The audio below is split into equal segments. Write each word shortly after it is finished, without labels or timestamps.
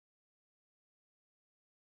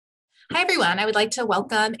Hi, everyone. I would like to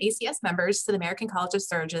welcome ACS members to the American College of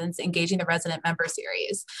Surgeons Engaging the Resident Member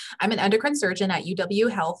Series. I'm an endocrine surgeon at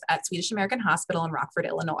UW Health at Swedish American Hospital in Rockford,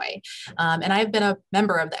 Illinois. And I've been a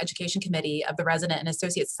member of the Education Committee of the Resident and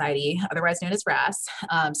Associate Society, otherwise known as RAS,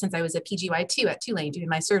 since I was a PGY2 at Tulane doing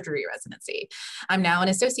my surgery residency. I'm now an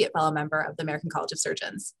associate fellow member of the American College of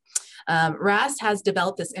Surgeons. RAS has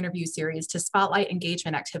developed this interview series to spotlight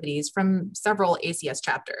engagement activities from several ACS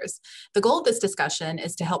chapters. The goal of this discussion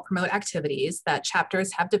is to help promote activities that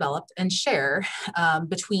chapters have developed and share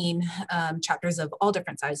between chapters of all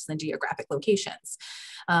different sizes and geographic locations.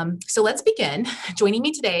 So let's begin. Joining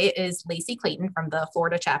me today is Lacey Clayton from the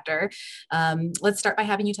Florida chapter. Let's start by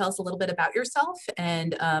having you tell us a little bit about yourself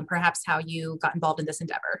and perhaps how you got involved in this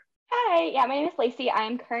endeavor. Hi, my name is Lacey.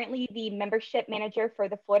 I'm currently the membership manager for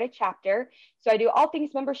the Florida chapter. So I do all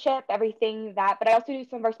things membership, everything that, but I also do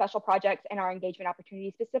some of our special projects and our engagement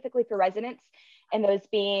opportunities specifically for residents, and those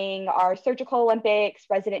being our Surgical Olympics,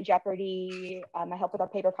 Resident Jeopardy. I help with our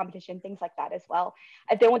paper competition, things like that as well.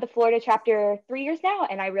 I've been with the Florida chapter 3 years now,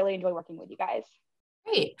 and I really enjoy working with you guys.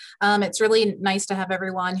 Great. It's really nice to have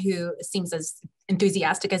everyone who seems as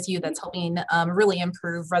enthusiastic as you that's helping really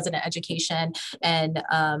improve resident education and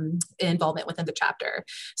involvement within the chapter.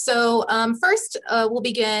 So first, we'll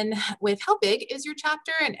begin with how big is your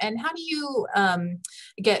chapter and how do you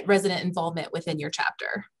get resident involvement within your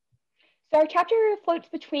chapter? So our chapter floats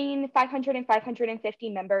between 500 and 550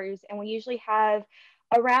 members, and we usually have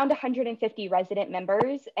around 150 resident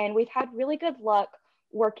members, and we've had really good luck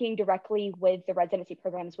working directly with the residency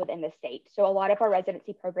programs within the state. So a lot of our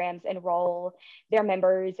residency programs enroll their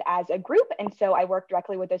members as a group. And so I work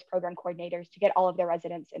directly with those program coordinators to get all of their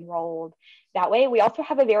residents enrolled that way. We also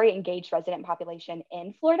have a very engaged resident population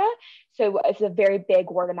in Florida. So it's a very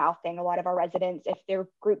big word of mouth thing. A lot of our residents, if their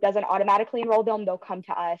group doesn't automatically enroll them, they'll come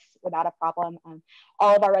to us without a problem.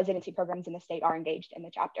 All of our residency programs in the state are engaged in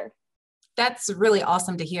the chapter. That's really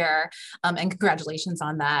awesome to hear, and congratulations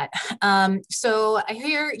on that. So I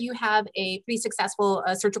hear you have a pretty successful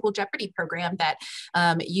Surgical Jeopardy program that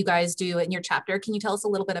you guys do in your chapter. Can you tell us a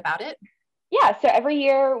little bit about it? Yeah, so every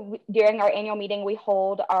year during our annual meeting, we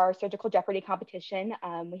hold our Surgical Jeopardy competition.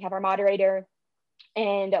 We have our moderator,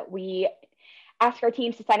 and we ask our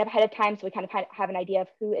teams to sign up ahead of time so we kind of have an idea of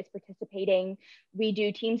who is participating. We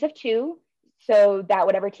do teams of 2. So that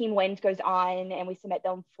whatever team wins goes on, and we submit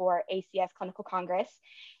them for ACS Clinical Congress.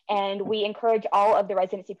 And we encourage all of the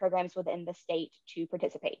residency programs within the state to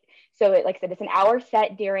participate. So like I said, it's an hour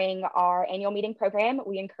set during our annual meeting program.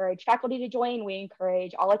 We encourage faculty to join. We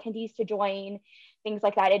encourage all attendees to join, things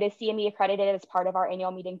like that. It is CME accredited as part of our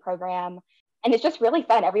annual meeting program. And it's just really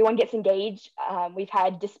fun. Everyone gets engaged. We've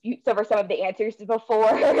had disputes over some of the answers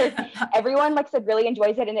before. Everyone, like I said, really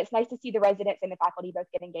enjoys it. And it's nice to see the residents and the faculty both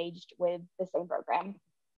get engaged with the same program.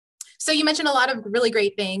 So you mentioned a lot of really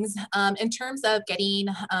great things in terms of getting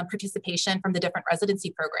participation from the different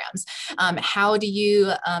residency programs. How do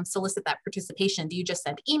you solicit that participation? Do you just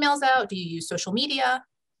send emails out? Do you use social media?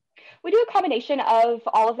 We do a combination of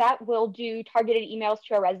all of that. We'll do targeted emails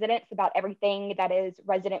to our residents about everything that is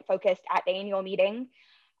resident focused at the annual meeting.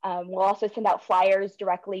 We'll also send out flyers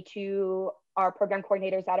directly to our program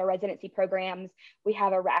coordinators at our residency programs. We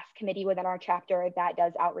have a RAS committee within our chapter that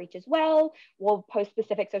does outreach as well. We'll post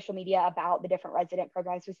specific social media about the different resident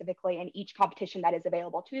programs specifically and each competition that is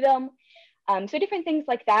available to them. So different things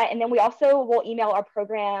like that. And then we also will email our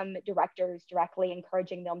program directors directly,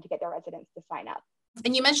 encouraging them to get their residents to sign up.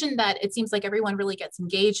 And you mentioned that it seems like everyone really gets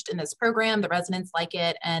engaged in this program, the residents like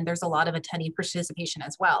it, and there's a lot of attendee participation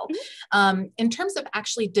as well. Mm-hmm. In terms of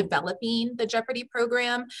actually developing the Jeopardy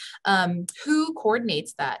program, who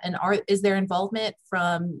coordinates that? And is there involvement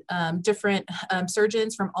from different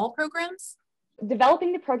surgeons from all programs?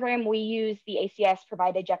 Developing the program, we use the ACS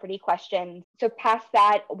provided Jeopardy questions. So past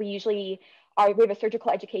that, we have a surgical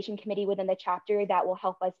education committee within the chapter that will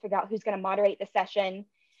help us figure out who's going to moderate the session.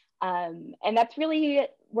 And that's really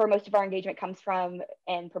where most of our engagement comes from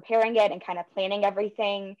in preparing it and kind of planning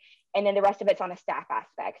everything. And then the rest of it's on a staff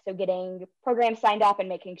aspect. So getting programs signed up and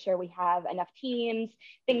making sure we have enough teams,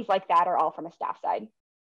 things like that are all from a staff side.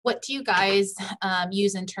 What do you guys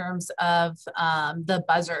use in terms of the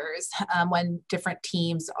buzzers when different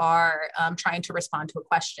teams are trying to respond to a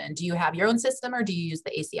question? Do you have your own system or do you use the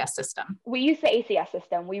ACS system? We use the ACS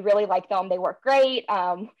system. We really like them. They work great.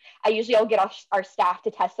 I'll get our staff to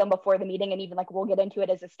test them before the meeting, and even like we'll get into it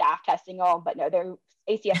as a staff testing them, but no, their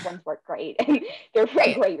ACS ones work great. They're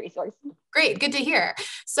a great resource. Great, good to hear.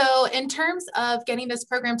 So in terms of getting this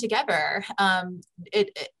program together,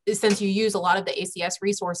 since you use a lot of the ACS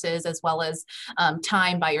resources as well as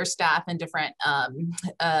time by your staff and different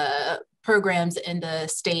programs in the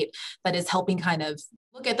state that is helping kind of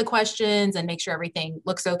look at the questions and make sure everything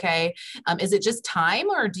looks okay. Is it just time,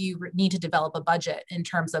 or do you need to develop a budget in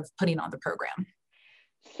terms of putting on the program?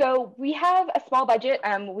 So we have a small budget.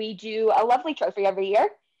 We do a lovely trophy every year.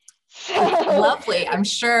 So, lovely. I'm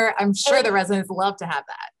sure the residents love to have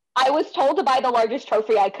that. I was told to buy the largest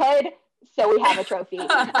trophy I could, so we have a trophy.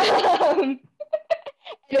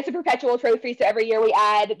 It's a perpetual trophy, so every year we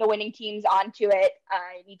add the winning teams onto it.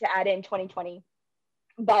 I need to add in 2020.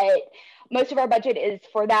 But most of our budget is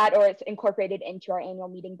for that, or it's incorporated into our annual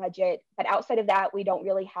meeting budget. But outside of that, we don't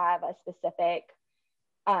really have a specific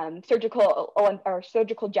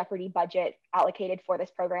surgical Jeopardy budget allocated for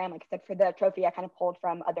this program. Like I said, for the trophy, I kind of pulled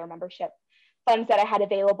from other membership funds that I had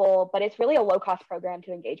available, but it's really a low-cost program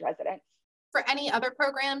to engage residents. For any other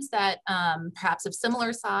programs that perhaps of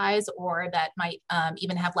similar size or that might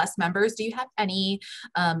even have less members, do you have any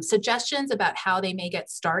suggestions about how they may get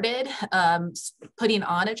started putting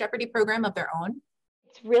on a Jeopardy program of their own?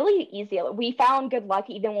 It's really easy. We found good luck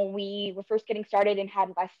even when we were first getting started and had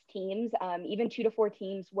less teams. Even 2 to 4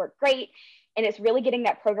 teams work great. And it's really getting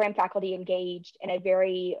that program faculty engaged and a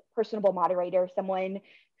very personable moderator, someone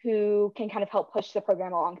who can kind of help push the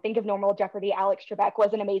program along. Think of normal Jeopardy. Alex Trebek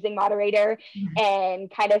was an amazing moderator and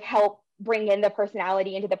kind of help bring in the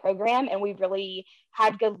personality into the program. And we've really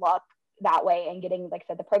had good luck that way and getting, like I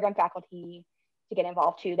said, the program faculty to get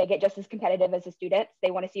involved too. They get just as competitive as the students. They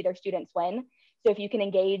want to see their students win. So if you can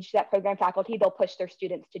engage that program faculty, they'll push their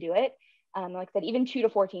students to do it. Like I said, even 2 to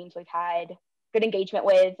 4 teams we've had good engagement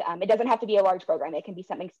with. It doesn't have to be a large program. It can be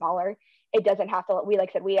something smaller. It doesn't have to, like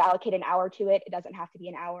I said, we allocate an hour to it. It doesn't have to be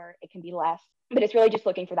an hour. It can be less, but it's really just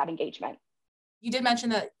looking for that engagement. You did mention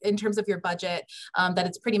that in terms of your budget, that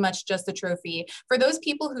it's pretty much just a trophy. For those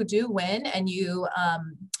people who do win and you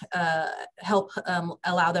help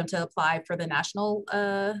allow them to apply for the national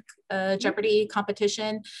Jeopardy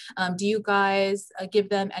competition, do you guys give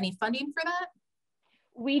them any funding for that?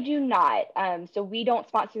 We do not. So we don't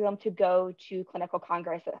sponsor them to go to clinical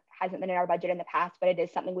congress. It hasn't been in our budget in the past, but it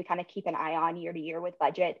is something we kind of keep an eye on year to year with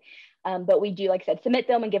budget. But we do, like I said, submit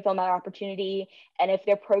them and give them that opportunity. And if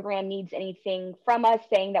their program needs anything from us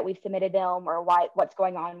saying that we've submitted them or what's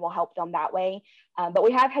going on, we'll help them that way. But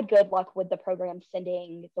we have had good luck with the program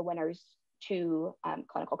sending the winners to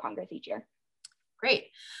clinical congress each year. Great.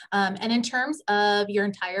 And in terms of your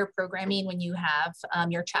entire programming, when you have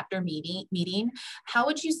your chapter meeting, how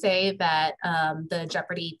would you say that the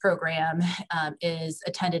Jeopardy program is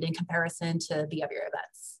attended in comparison to the other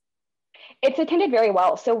events? It's attended very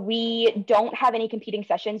well. So we don't have any competing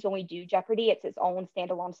sessions when we do Jeopardy. It's its own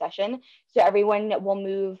standalone session. So everyone will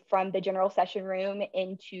move from the general session room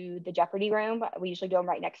into the Jeopardy room. We usually do them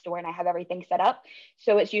right next door and I have everything set up.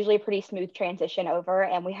 So it's usually a pretty smooth transition over,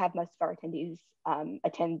 and we have most of our attendees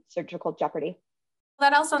attend Surgical Jeopardy. Well,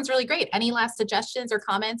 that all sounds really great. Any last suggestions or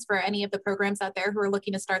comments for any of the programs out there who are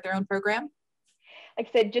looking to start their own program? Like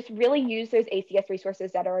I said, just really use those ACS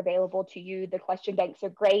resources that are available to you. The question banks are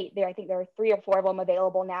great. I think there are 3 or 4 of them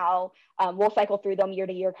available now. We'll cycle through them year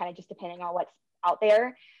to year, kind of just depending on what's out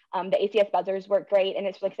there. The ACS buzzers work great. And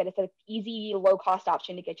it's, like I said, it's an easy, low cost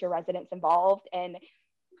option to get your residents involved. And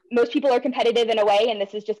most people are competitive in a way, and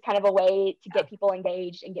this is just kind of a way to get people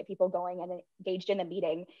engaged and get people going and engaged in the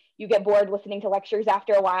meeting. You get bored listening to lectures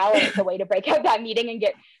after a while, and it's a way to break up that meeting and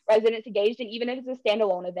get residents engaged. And even if it's a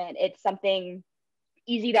standalone event, it's something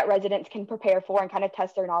easy that residents can prepare for and kind of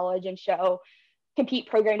test their knowledge and compete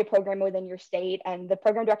program to program within your state. And the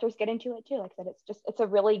program directors get into it too. Like I said, it's a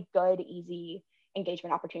really good, easy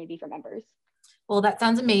engagement opportunity for members. Well, that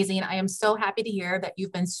sounds amazing. I am so happy to hear that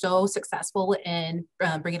you've been so successful in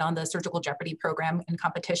bringing on the Surgical Jeopardy program and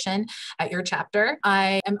competition at your chapter.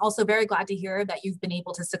 I am also very glad to hear that you've been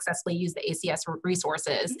able to successfully use the ACS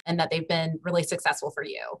resources and that they've been really successful for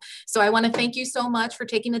you. So I want to thank you so much for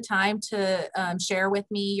taking the time to share with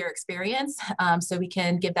me your experience so we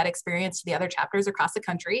can give that experience to the other chapters across the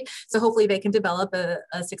country. So hopefully they can develop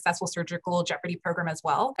a successful Surgical Jeopardy program as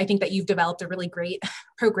well. I think that you've developed a really great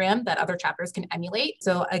program that other chapters can emulate.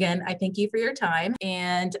 So again, I thank you for your time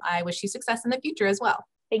and I wish you success in the future as well.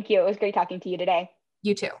 Thank you. It was great talking to you today.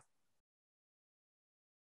 You too.